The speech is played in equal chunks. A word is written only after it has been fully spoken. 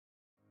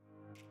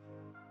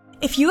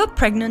If you are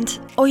pregnant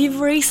or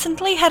you've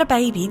recently had a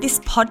baby, this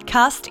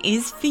podcast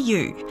is for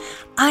you.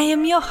 I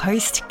am your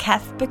host,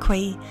 Kath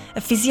Bequee,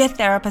 a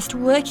physiotherapist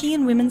working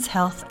in women's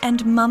health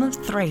and mum of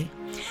 3.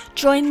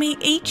 Join me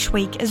each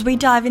week as we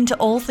dive into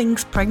all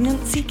things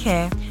pregnancy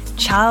care,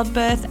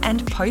 childbirth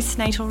and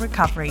postnatal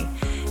recovery,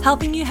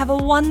 helping you have a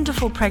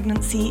wonderful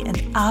pregnancy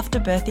and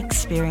afterbirth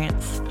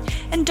experience.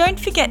 And don't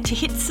forget to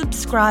hit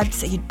subscribe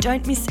so you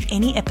don't miss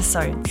any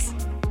episodes.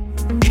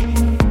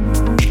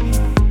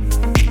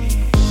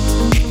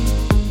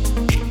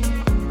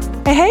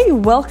 Hey,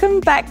 welcome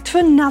back to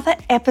another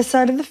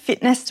episode of the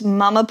Fitness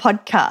Mama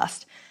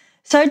podcast.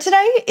 So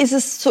today is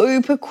a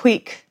super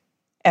quick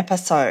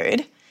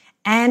episode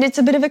and it's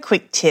a bit of a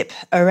quick tip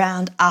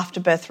around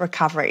afterbirth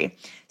recovery.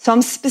 So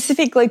I'm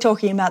specifically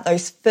talking about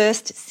those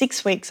first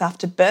 6 weeks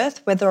after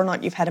birth, whether or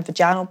not you've had a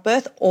vaginal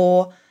birth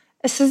or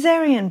a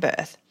cesarean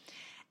birth.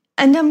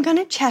 And I'm going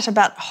to chat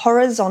about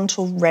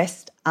horizontal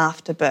rest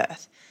after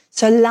birth,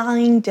 so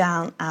lying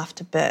down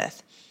after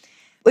birth.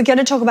 We're going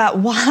to talk about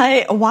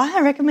why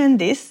I recommend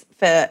this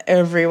for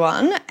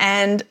everyone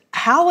and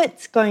how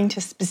it's going to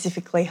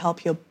specifically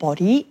help your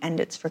body and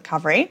its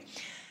recovery.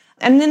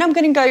 And then I'm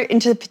going to go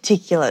into the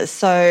particulars.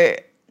 So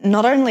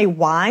not only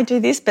why do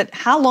this, but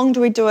how long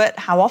do we do it?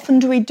 How often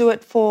do we do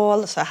it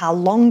for? So how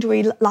long do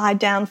we lie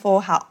down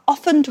for? How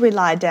often do we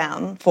lie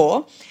down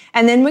for?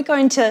 And then we're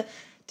going to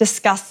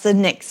discuss the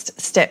next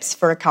steps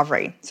for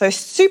recovery. So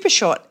super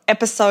short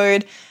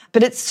episode,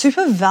 but it's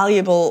super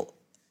valuable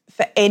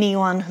for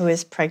anyone who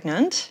is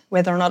pregnant,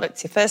 whether or not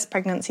it's your first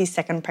pregnancy,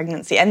 second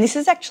pregnancy. And this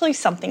is actually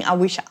something I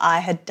wish I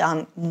had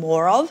done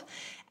more of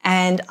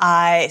and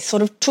I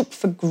sort of took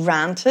for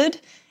granted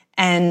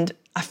and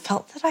I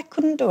felt that I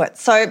couldn't do it.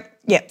 So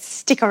yeah,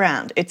 stick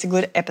around. It's a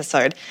good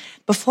episode.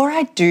 Before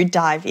I do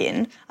dive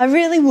in, I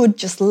really would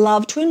just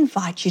love to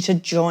invite you to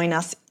join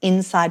us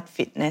inside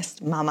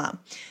Fitness Mama.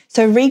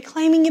 So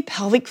reclaiming your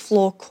pelvic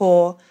floor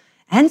core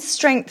and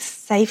strength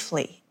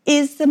safely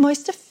is the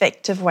most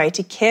effective way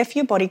to care for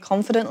your body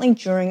confidently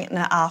during and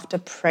after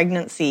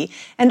pregnancy.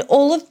 And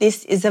all of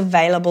this is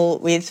available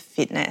with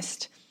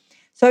Fitness.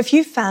 So if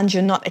you found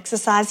you're not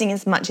exercising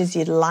as much as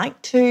you'd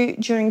like to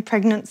during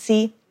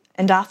pregnancy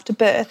and after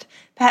birth,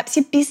 perhaps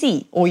you're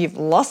busy or you've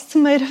lost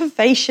some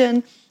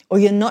motivation or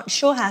you're not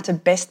sure how to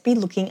best be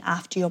looking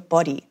after your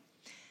body.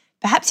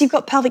 Perhaps you've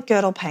got pelvic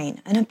girdle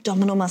pain and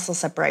abdominal muscle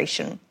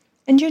separation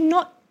and you're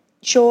not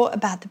sure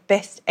about the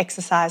best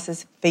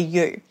exercises for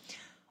you.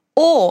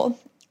 Or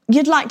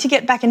you'd like to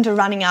get back into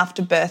running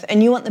after birth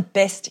and you want the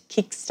best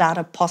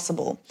Kickstarter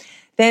possible,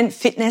 then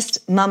Fitness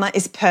Mama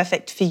is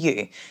perfect for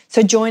you.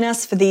 So join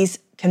us for these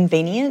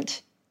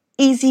convenient,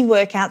 easy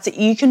workouts that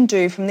you can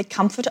do from the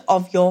comfort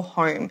of your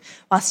home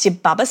whilst your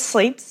bubba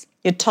sleeps,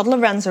 your toddler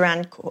runs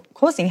around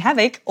causing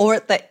havoc, or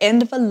at the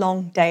end of a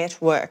long day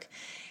at work.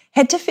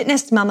 Head to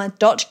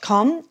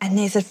fitnessmama.com and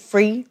there's a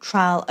free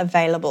trial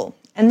available.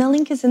 And the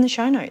link is in the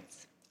show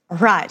notes.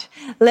 Right,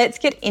 let's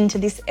get into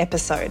this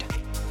episode.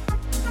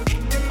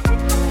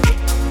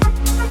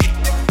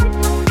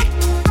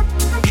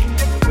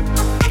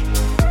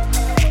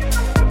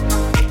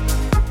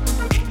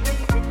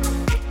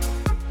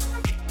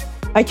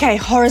 Okay,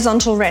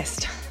 horizontal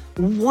rest.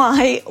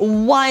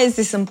 Why is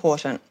this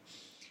important?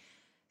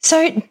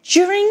 So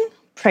during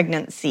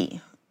pregnancy,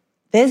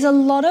 there's a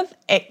lot of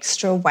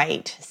extra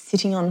weight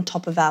sitting on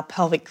top of our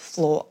pelvic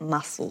floor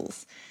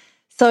muscles.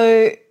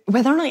 So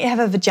whether or not you have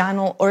a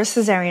vaginal or a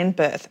cesarean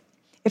birth,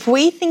 if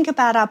we think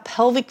about our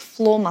pelvic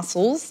floor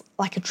muscles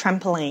like a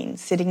trampoline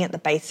sitting at the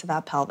base of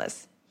our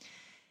pelvis,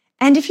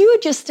 and if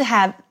you've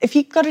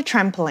got a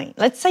trampoline,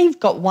 let's say you've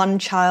got one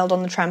child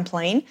on the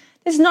trampoline,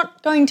 there's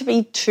not going to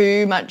be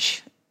too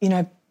much,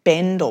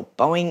 bend or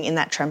bowing in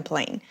that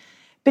trampoline.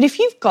 But if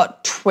you've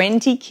got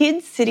 20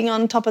 kids sitting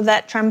on top of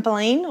that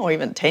trampoline or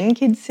even 10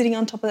 kids sitting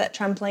on top of that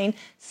trampoline,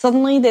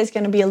 suddenly there's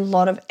going to be a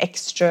lot of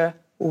extra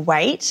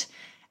weight.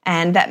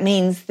 And that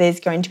means there's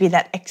going to be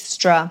that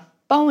extra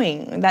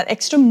bowing, that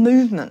extra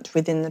movement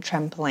within the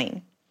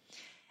trampoline.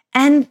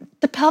 And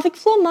the pelvic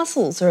floor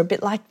muscles are a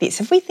bit like this.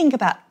 If we think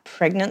about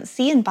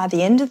pregnancy and by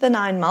the end of the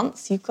 9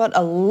 months, you've got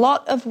a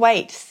lot of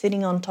weight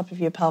sitting on top of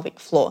your pelvic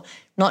floor,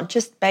 not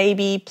just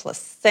baby,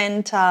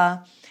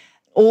 placenta,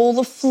 all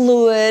the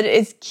fluid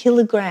is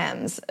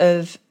kilograms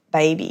of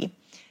baby.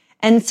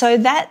 And so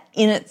that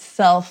in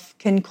itself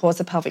can cause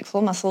the pelvic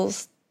floor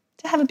muscles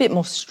to have a bit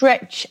more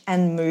stretch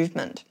and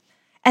movement.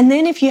 And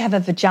then if you have a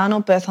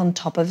vaginal birth on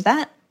top of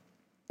that,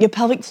 your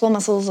pelvic floor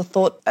muscles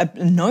are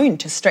known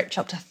to stretch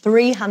up to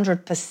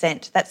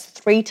 300%. That's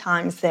 3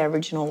 times their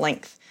original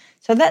length.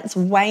 So that's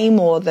way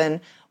more than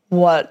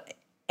what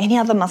any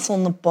other muscle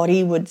in the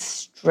body would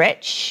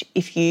stretch.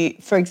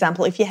 For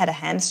example, if you had a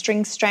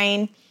hamstring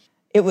strain,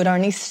 it would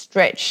only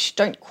stretch,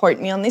 don't quote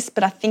me on this,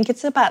 but I think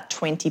it's about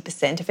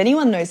 20%. If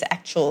anyone knows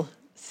actual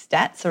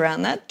stats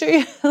around that,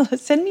 do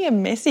send me a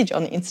message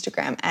on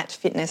Instagram at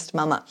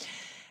fitnessmama,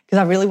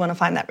 because I really want to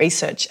find that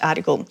research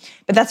article.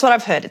 But that's what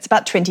I've heard. It's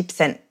about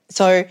 20%.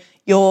 So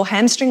your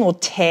hamstring will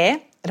tear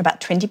at about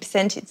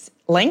 20% its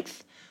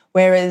length,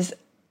 whereas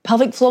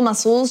pelvic floor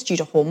muscles, due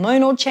to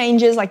hormonal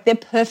changes, like they're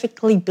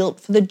perfectly built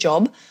for the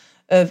job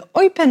of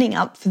opening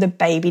up for the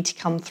baby to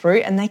come through,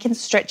 and they can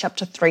stretch up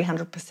to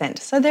 300%.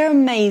 So they're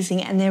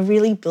amazing and they're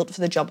really built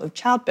for the job of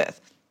childbirth.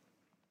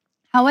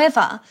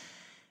 However,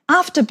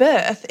 after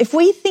birth, if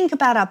we think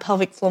about our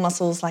pelvic floor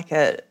muscles like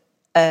an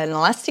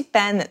elastic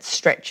band that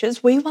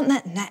stretches, we want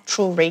that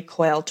natural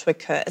recoil to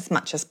occur as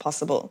much as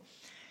possible.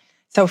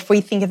 So if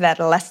we think of that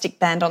elastic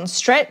band on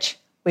stretch,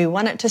 we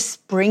want it to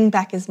spring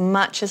back as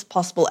much as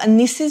possible. And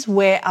this is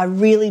where I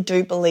really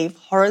do believe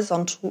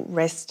horizontal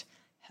rest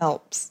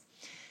helps.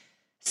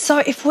 So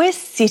if we're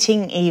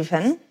sitting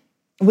even,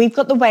 we've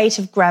got the weight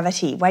of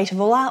gravity, weight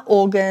of all our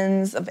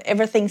organs, of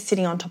everything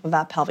sitting on top of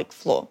our pelvic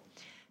floor.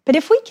 But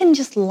if we can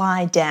just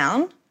lie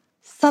down,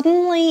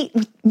 suddenly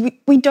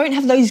we don't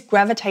have those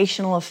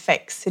gravitational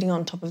effects sitting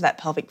on top of that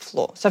pelvic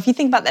floor. So if you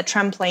think about that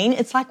trampoline,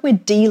 it's like we're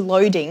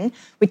deloading,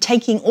 we're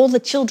taking all the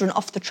children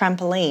off the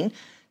trampoline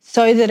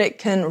so that it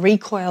can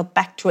recoil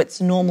back to its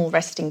normal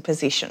resting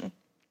position.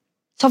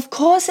 So of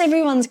course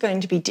everyone's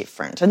going to be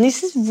different, and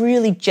this is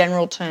really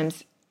general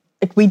terms.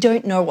 I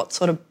don't know what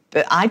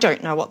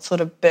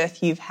sort of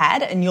birth you've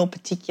had in your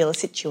particular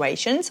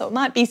situation, so it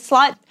might be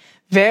slight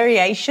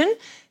variation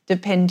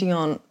depending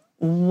on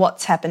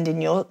what's happened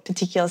in your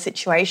particular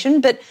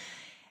situation. But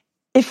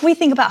if we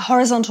think about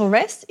horizontal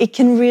rest, it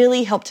can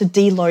really help to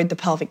deload the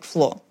pelvic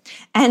floor.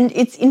 And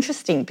it's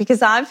interesting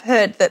because I've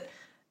heard that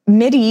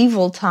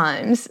medieval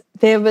times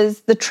there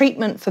was the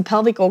treatment for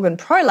pelvic organ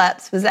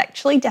prolapse was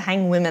actually to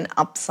hang women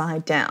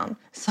upside down.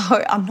 So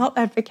I'm not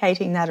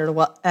advocating that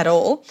at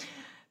all,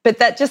 but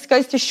that just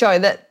goes to show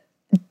that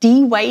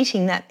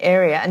de-weighting that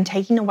area and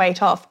taking the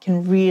weight off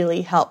can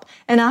really help.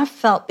 And I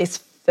felt this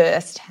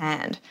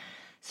firsthand.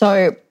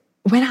 So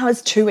when I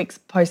was 2 weeks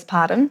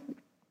postpartum,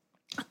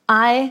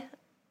 I'd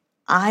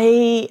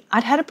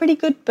had a pretty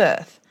good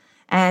birth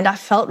and I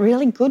felt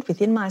really good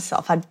within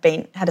myself. Had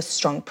a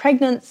strong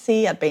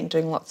pregnancy, I'd been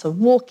doing lots of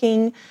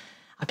walking,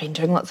 I'd been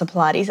doing lots of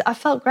Pilates. I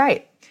felt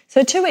great.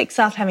 So 2 weeks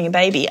after having a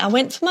baby, I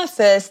went for my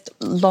first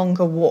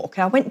longer walk.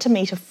 I went to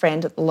meet a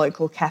friend at the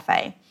local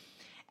cafe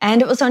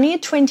and it was only a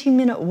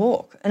 20-minute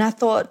walk. And I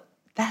thought,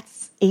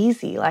 that's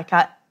easy.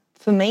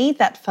 For me,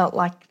 that felt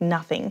like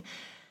nothing.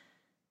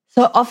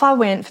 So off I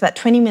went for that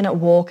 20-minute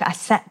walk. I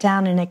sat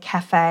down in a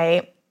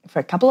cafe for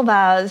a couple of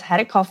hours,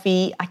 had a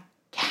coffee. I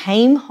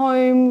came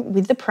home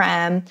with the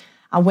pram.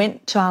 I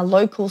went to our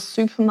local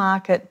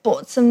supermarket,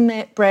 bought some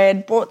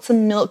bread, bought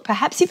some milk.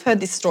 Perhaps you've heard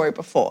this story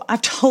before.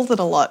 I've told it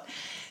a lot.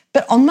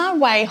 But on my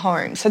way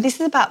home, so this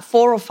is about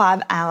 3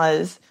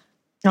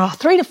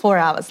 to 4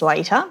 hours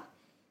later,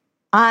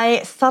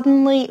 I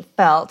suddenly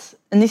felt,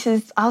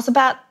 I was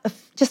about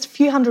just a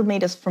few hundred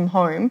meters from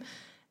home,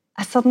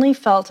 I suddenly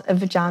felt a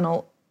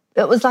vaginal,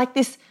 it was like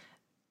this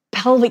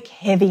pelvic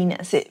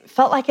heaviness. It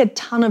felt like a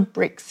ton of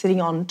bricks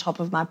sitting on top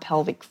of my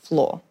pelvic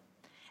floor.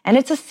 And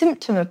it's a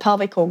symptom of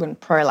pelvic organ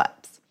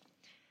prolapse.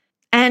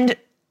 And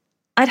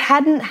I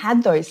hadn't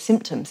had those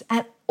symptoms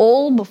at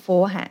all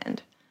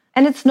beforehand.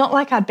 And it's not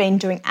like I'd been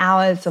doing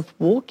hours of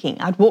walking.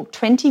 I'd walked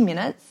 20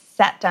 minutes,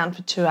 sat down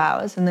for 2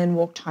 hours, and then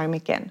walked home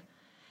again.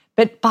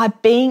 But by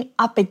being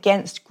up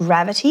against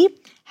gravity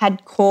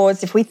had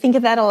caused, if we think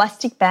of that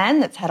elastic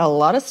band that's had a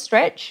lot of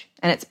stretch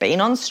and it's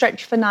been on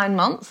stretch for 9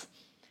 months,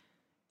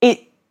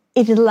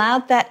 it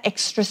allowed that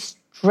extra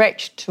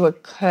stretch to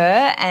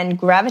occur and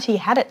gravity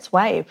had its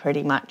way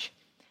pretty much.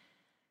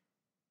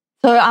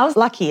 So I was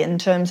lucky in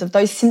terms of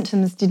those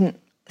symptoms didn't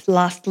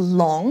last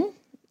long.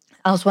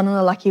 I was one of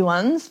the lucky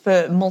ones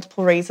for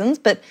multiple reasons,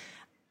 but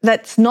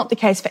that's not the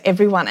case for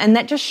everyone. And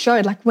that just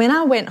showed, when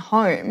I went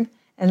home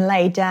and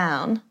lay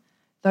down,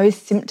 those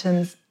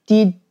symptoms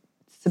did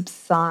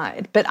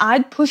subside, but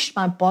I'd pushed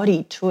my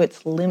body to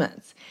its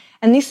limits.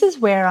 And this is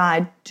where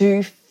I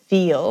do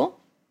feel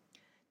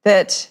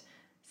that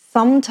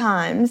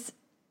sometimes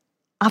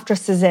after a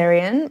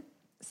cesarean,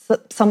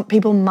 some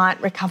people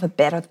might recover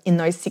better in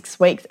those 6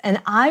 weeks.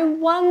 And I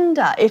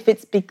wonder if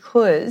it's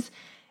because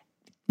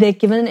they're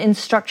given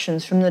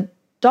instructions from the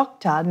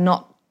doctor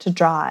not to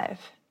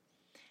drive.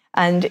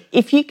 And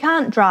if you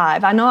can't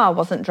drive, I know I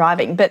wasn't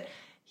driving, but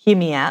hear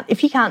me out.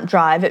 If you can't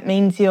drive, it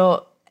means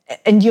you're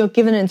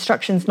given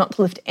instructions not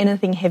to lift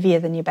anything heavier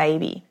than your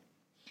baby.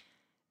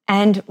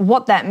 And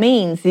what that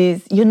means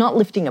is you're not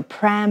lifting a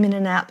pram in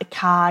and out the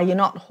car, you're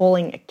not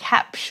hauling a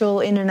capsule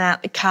in and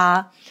out the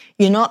car,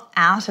 you're not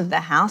out of the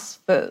house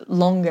for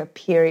longer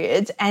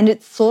periods, and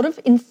it's sort of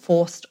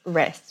enforced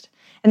rest.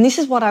 And this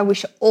is what I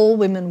wish all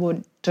women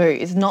would do,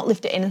 is not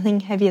lift anything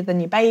heavier than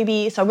your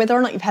baby. So whether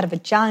or not you've had a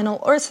vaginal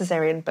or a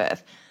cesarean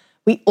birth,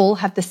 we all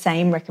have the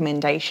same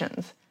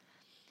recommendations.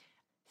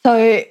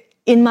 So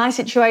in my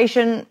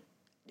situation,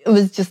 it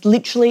was just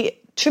literally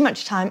too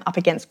much time up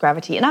against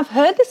gravity. And I've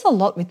heard this a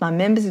lot with my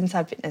members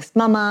inside Fitness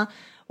Mama.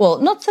 Well,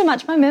 not so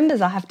much my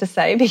members, I have to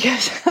say,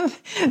 because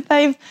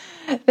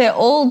they're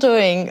all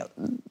doing,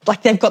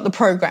 they've got the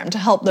program to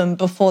help them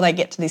before they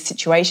get to this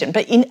situation.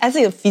 But as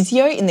a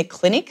physio in the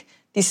clinic,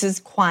 this is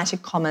quite a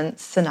common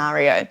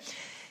scenario.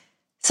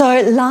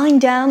 So lying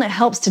down, it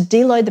helps to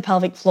deload the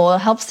pelvic floor,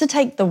 helps to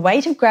take the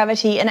weight of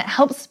gravity, and it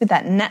helps with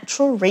that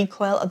natural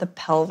recoil of the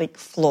pelvic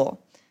floor.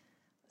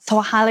 So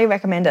I highly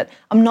recommend it.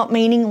 I'm not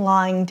meaning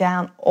lying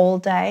down all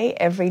day,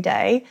 every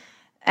day,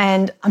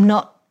 and I'm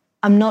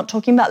not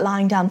talking about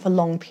lying down for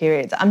long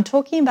periods. I'm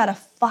talking about a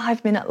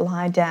 5-minute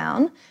lie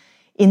down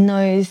in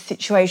those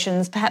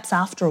situations, perhaps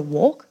after a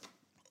walk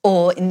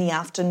or in the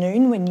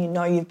afternoon when you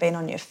know you've been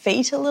on your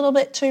feet a little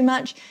bit too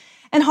much.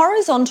 And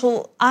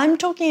horizontal, I'm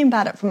talking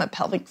about it from a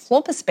pelvic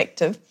floor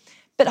perspective,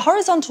 but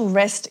horizontal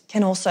rest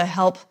can also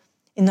help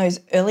in those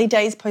early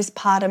days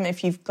postpartum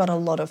if you've got a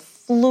lot of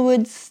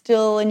fluid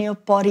still in your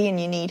body and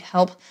you need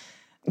help.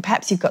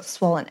 Perhaps you've got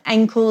swollen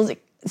ankles.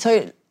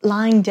 So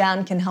lying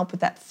down can help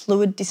with that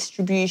fluid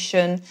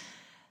distribution.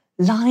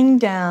 Lying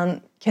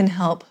down can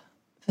help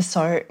for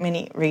so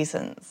many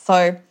reasons.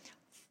 So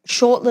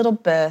short little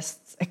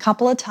bursts, a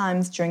couple of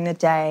times during the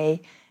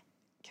day,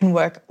 can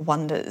work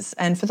wonders,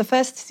 and for the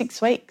first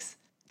 6 weeks.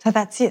 So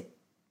that's it.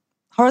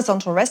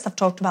 Horizontal rest, I've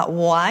talked about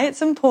why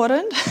it's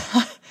important.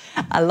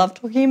 I love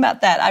talking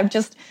about that.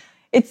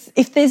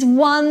 If there's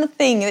one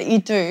thing that you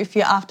do for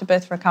your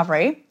after-birth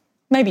recovery,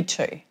 maybe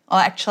 2, or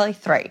actually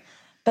 3,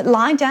 but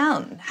lie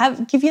down,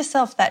 give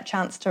yourself that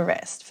chance to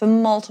rest for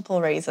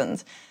multiple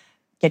reasons.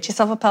 Get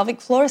yourself a pelvic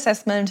floor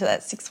assessment at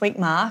that 6-week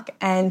mark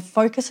and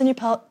focus on your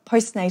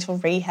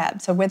postnatal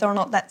rehab. So whether or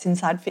not that's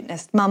inside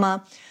Fitness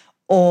Mama,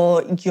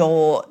 or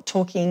you're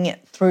talking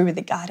it through with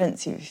the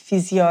guidance of your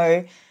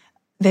physio,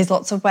 there's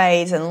lots of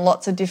ways and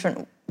lots of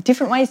different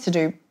ways to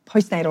do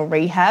postnatal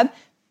rehab.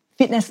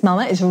 Fitness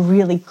Mama is a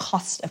really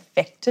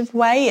cost-effective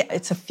way.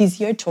 It's a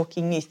physio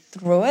talking you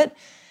through it.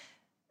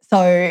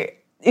 So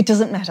it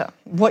doesn't matter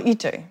what you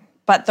do,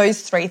 but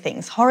those 3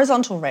 things: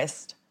 horizontal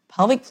rest,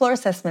 pelvic floor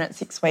assessment at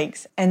 6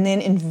 weeks, and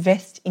then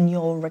invest in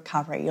your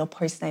recovery, your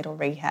postnatal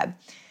rehab.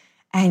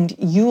 And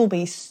you will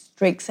be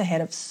streaks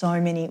ahead of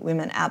so many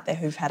women out there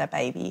who've had a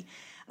baby.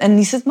 And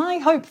this is my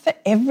hope for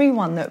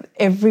everyone, that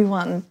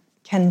everyone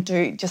can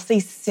do just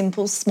these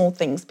simple, small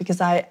things,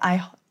 because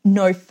I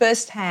know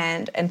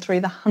firsthand and through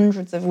the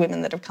hundreds of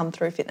women that have come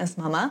through Fitness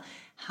Mama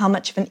how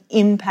much of an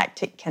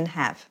impact it can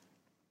have.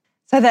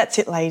 So that's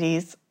it,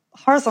 ladies.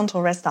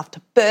 Horizontal rest after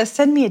birth.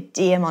 Send me a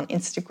DM on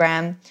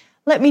Instagram.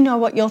 Let me know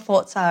what your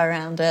thoughts are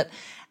around it.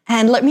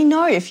 And let me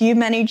know if you're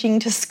managing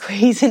to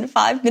squeeze in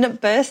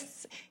 5-minute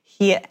bursts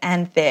here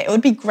and there. It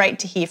would be great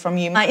to hear from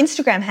you. My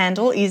Instagram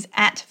handle is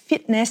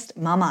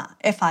 @fitnestmama,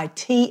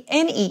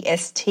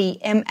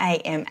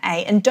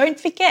 FITNESTMAMA. And don't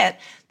forget,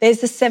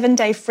 there's a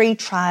 7-day free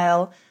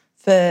trial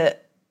for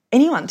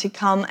anyone to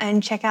come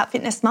and check out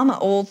Fitness Mama.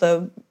 All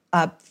the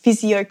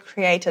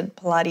physio-created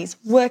Pilates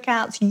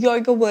workouts,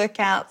 yoga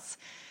workouts,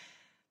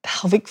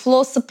 pelvic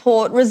floor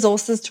support,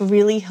 resources to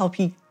really help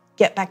you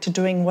get back to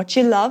doing what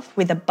you love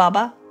with a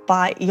bubba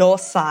by your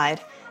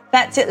side.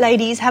 That's it,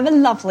 ladies. Have a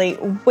lovely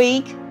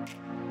week.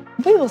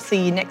 We will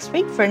see you next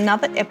week for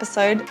another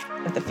episode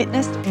of the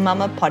Fitness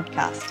Mama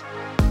podcast.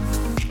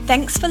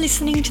 Thanks for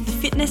listening to the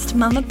Fitness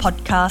Mama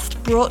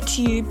podcast, brought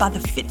to you by the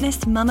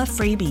Fitness Mama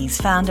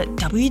freebies found at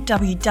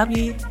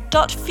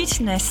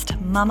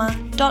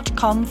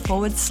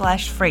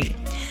www.fitnessmama.com/free.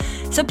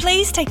 So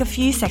please take a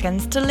few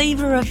seconds to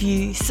leave a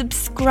review,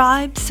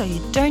 subscribe so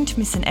you don't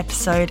miss an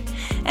episode,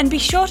 and be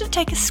sure to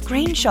take a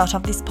screenshot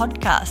of this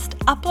podcast,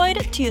 upload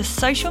it to your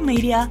social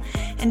media,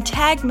 and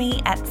tag me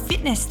at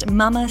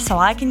 @fitnessmama so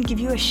I can give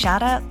you a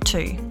shout out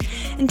too.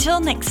 Until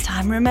next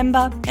time,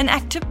 remember, an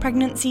active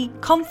pregnancy,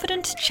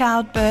 confident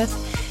childbirth,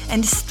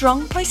 and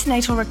strong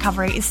postnatal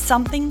recovery is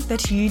something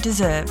that you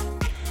deserve.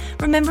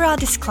 Remember our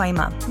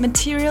disclaimer: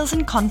 materials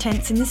and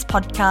contents in this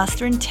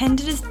podcast are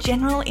intended as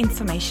general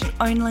information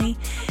only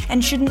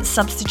and shouldn't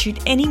substitute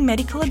any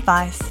medical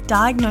advice,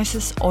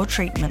 diagnosis, or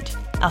treatment.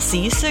 I'll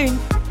see you soon.